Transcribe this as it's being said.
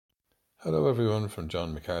Hello everyone from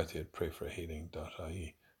John McCarthy at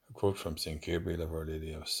prayforhealing.ie. A quote from St. Gabriel of Our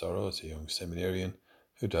Lady of Sorrows, a young seminarian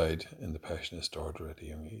who died in the Passionist order at a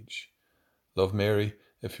young age. Love Mary,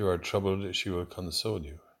 if you are troubled, she will console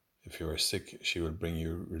you. If you are sick, she will bring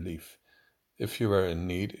you relief. If you are in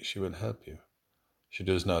need, she will help you. She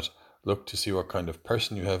does not look to see what kind of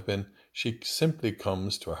person you have been. She simply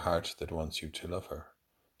comes to a heart that wants you to love her.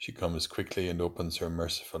 She comes quickly and opens her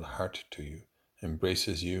merciful heart to you,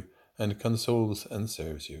 embraces you, and consoles and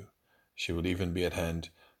serves you. She will even be at hand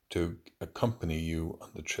to accompany you on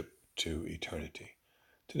the trip to eternity.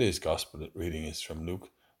 Today's Gospel reading is from Luke.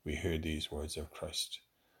 We hear these words of Christ.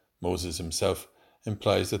 Moses himself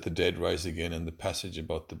implies that the dead rise again in the passage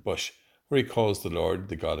about the bush, where he calls the Lord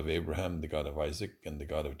the God of Abraham, the God of Isaac, and the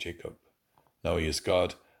God of Jacob. Now he is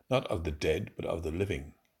God, not of the dead, but of the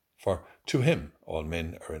living. For to him all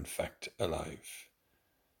men are in fact alive.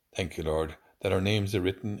 Thank you, Lord, that our names are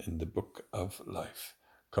written in the book of life.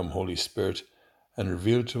 Come, Holy Spirit, and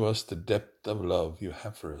reveal to us the depth of love you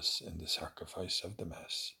have for us in the sacrifice of the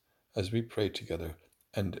Mass, as we pray together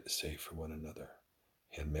and say for one another.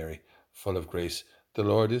 Hail Mary, full of grace, the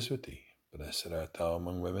Lord is with thee. Blessed art thou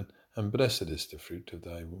among women, and blessed is the fruit of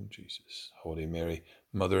thy womb, Jesus. Holy Mary,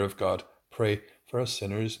 Mother of God, pray for us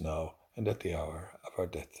sinners now and at the hour of our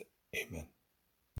death. Amen.